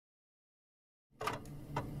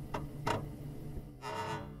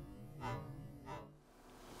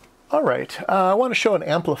All right, I want to show an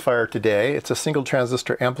amplifier today. It's a single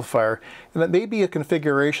transistor amplifier, and it may be a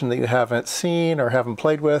configuration that you haven't seen or haven't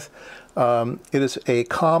played with. It is a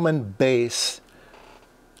common base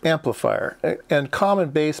amplifier, and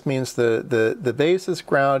common base means the base is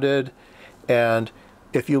grounded, and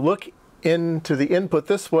if you look into the input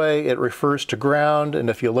this way, it refers to ground, and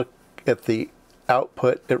if you look at the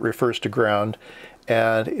output, it refers to ground,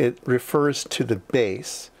 and it refers to the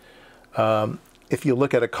base. If you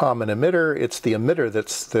look at a common emitter, it's the emitter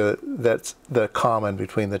that's the common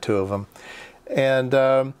between the two of them.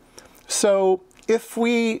 And so if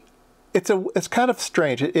we, it's kind of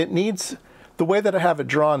strange. It needs, the way that I have it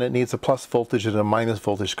drawn, it needs a plus voltage and a minus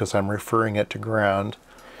voltage because I'm referring it to ground.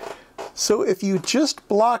 So if you just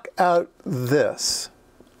block out this,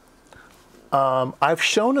 I've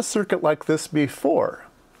shown a circuit like this before.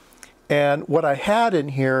 And what I had in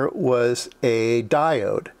here was a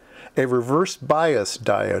diode, a reverse bias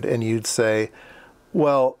diode, and you'd say,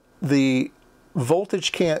 well, the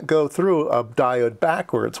voltage can't go through a diode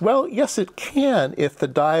backwards. Well, yes, it can if the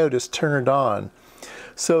diode is turned on.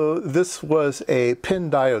 So this was a pin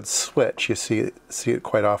diode switch. You see it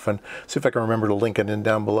quite often. See if I can remember to link it in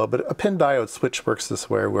down below. But a pin diode switch works this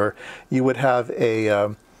way, where you would have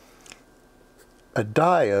a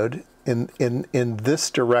diode in this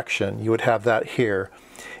direction. You would have that here.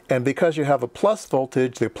 And because you have a plus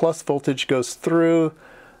voltage, the plus voltage goes through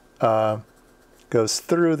the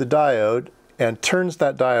diode and turns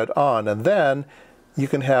that diode on, and then you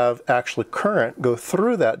can have actually current go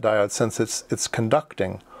through that diode since it's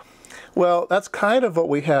conducting. Well, that's kind of what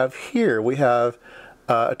we have here. We have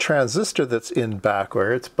a transistor that's in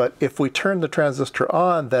backwards, but if we turn the transistor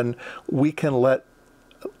on, then we can let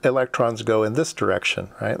electrons go in this direction,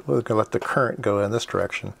 right? We can let the current go in this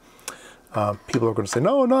direction. People are going to say,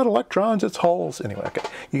 no, not electrons, it's holes. Anyway, okay,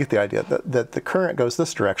 you get the idea that the current goes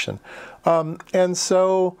this direction. And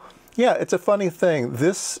so, yeah, it's a funny thing.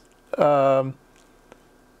 This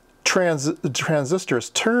transistor is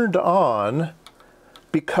turned on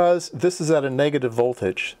because this is at a negative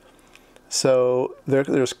voltage. So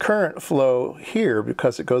there's current flow here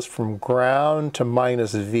because it goes from ground to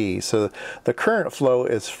minus V. So the current flow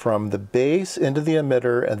is from the base into the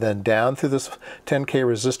emitter and then down through this 10K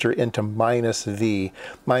resistor into minus V.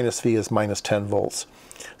 Minus V is minus 10 volts.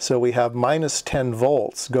 So we have minus 10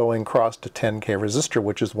 volts going across to 10K resistor,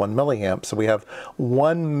 which is 1 milliamp. So we have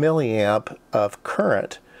 1 milliamp of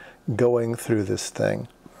current going through this thing,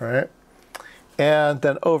 right? And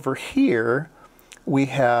then over here, we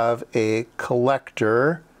have a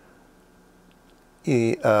collector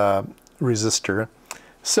resistor.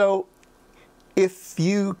 So if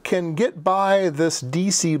you can get by this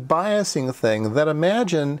DC biasing thing, then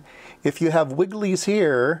imagine if you have wigglies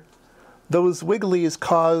here, those wigglies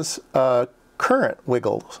cause current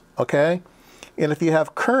wiggles, okay? And if you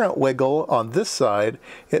have current wiggle on this side,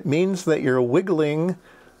 it means that you're wiggling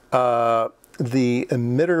the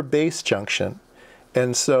emitter base junction.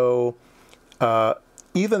 And so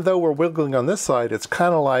even though we're wiggling on this side, it's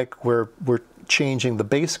kind of like we're changing the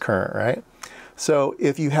base current, right? So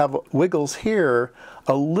if you have wiggles here,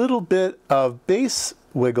 a little bit of base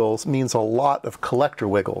wiggles means a lot of collector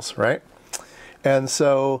wiggles, right? And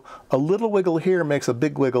so a little wiggle here makes a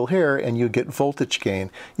big wiggle here, and you get voltage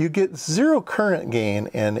gain. You get zero current gain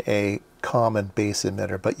in a common base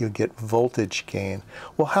emitter, but you get voltage gain.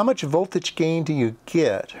 Well, how much voltage gain do you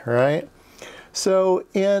get, right? So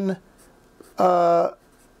in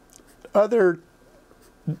other,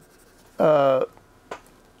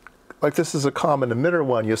 like this is a common emitter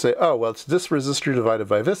one, you say, oh, well, it's this resistor divided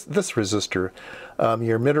by this resistor.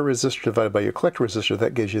 Your emitter resistor divided by your collector resistor,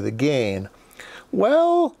 that gives you the gain.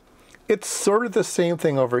 Well, it's sort of the same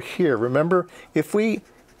thing over here. Remember, if we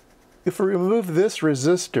remove this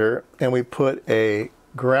resistor and we put a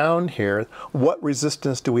ground here, what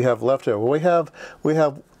resistance do we have left over? Well, we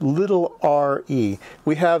have little RE.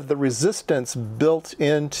 We have the resistance built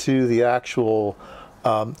into the actual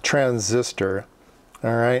transistor,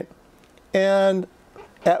 all right? And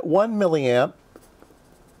at 1 milliamp,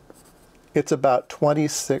 it's about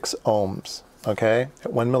 26 ohms, okay?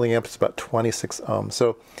 At 1 milliamp, it's about 26 ohms.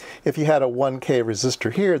 So if you had a 1K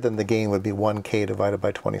resistor here, then the gain would be 1K divided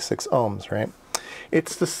by 26 ohms, right?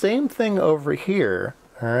 It's the same thing over here,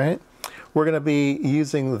 all right? We're going to be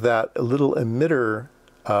using that little emitter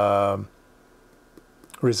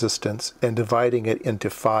resistance and dividing it into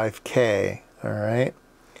 5K, all right?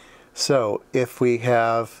 So if we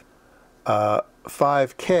have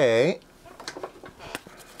 5K,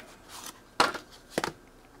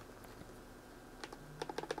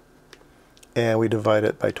 and we divide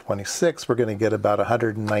it by 26, we're going to get about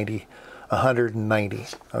 190 190,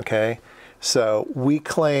 okay? So we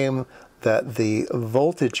claim that the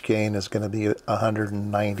voltage gain is going to be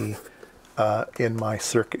 190 in my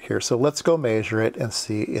circuit here. So let's go measure it and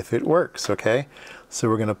see if it works, okay? So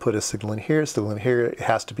we're going to put a signal in here, it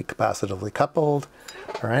has to be capacitively coupled,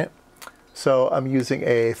 all right? So I'm using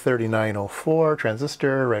a 3904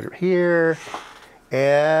 transistor right here,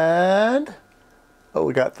 and oh,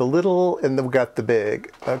 we got the little and then we got the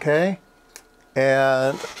big, okay?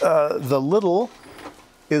 And the little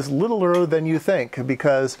is littler than you think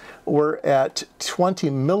because we're at 20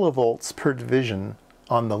 millivolts per division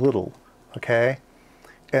on the little, okay?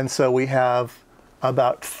 And so we have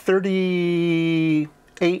about 38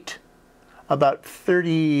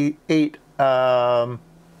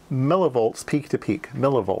 millivolts peak to peak,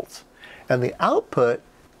 millivolts. And the output,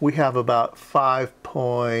 we have about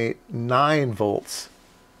 5.9 volts,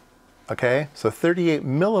 okay? So 38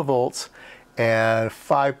 millivolts and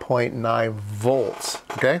 5.9 volts,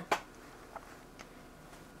 okay?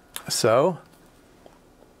 So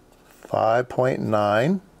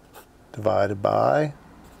 5.9 divided by,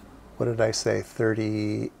 what did I say,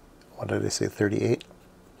 38?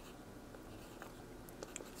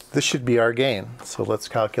 This should be our gain, so let's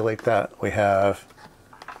calculate that. We have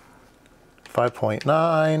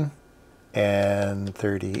 5.9 and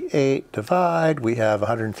 38 divide, we have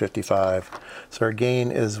 155. So our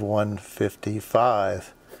gain is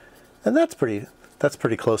 155. And that's pretty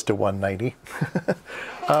close to 190.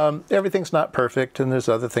 Everything's not perfect and there's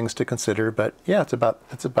other things to consider, but yeah, it's about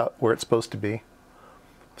where it's supposed to be.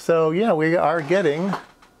 So yeah, we are getting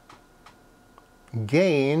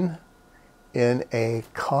gain in a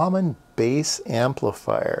common base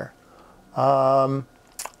amplifier. I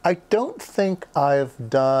don't think I've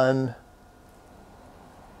done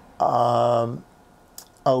a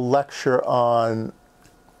lecture on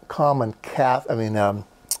common cascode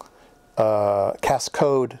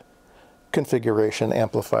configuration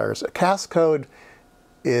amplifiers. A cascode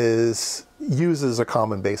uses a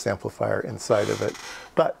common base amplifier inside of it,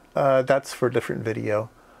 but that's for a different video.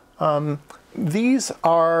 These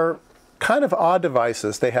are kind of odd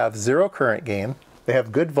devices. They have zero current gain, they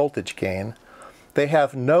have good voltage gain, they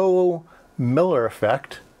have no Miller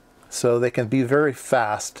effect, so they can be very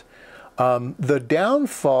fast. The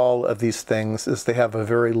downfall of these things is they have a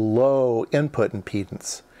very low input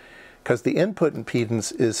impedance, because the input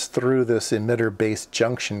impedance is through this emitter-base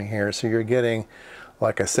junction here. So you're getting,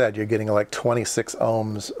 like I said, you're getting like 26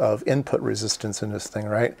 ohms of input resistance in this thing,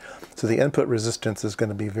 right? So the input resistance is going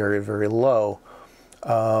to be very, very low.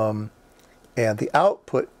 And the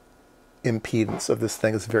output impedance of this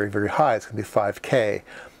thing is very, very high. It's going to be 5K.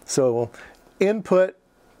 So input,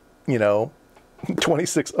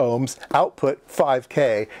 26 ohms, output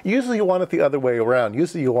 5K. Usually you want it the other way around.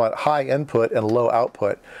 Usually you want high input and low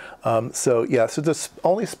output. So there's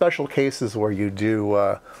only special cases where you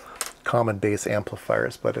do common base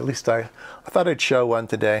amplifiers, but at least I thought I'd show one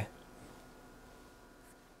today.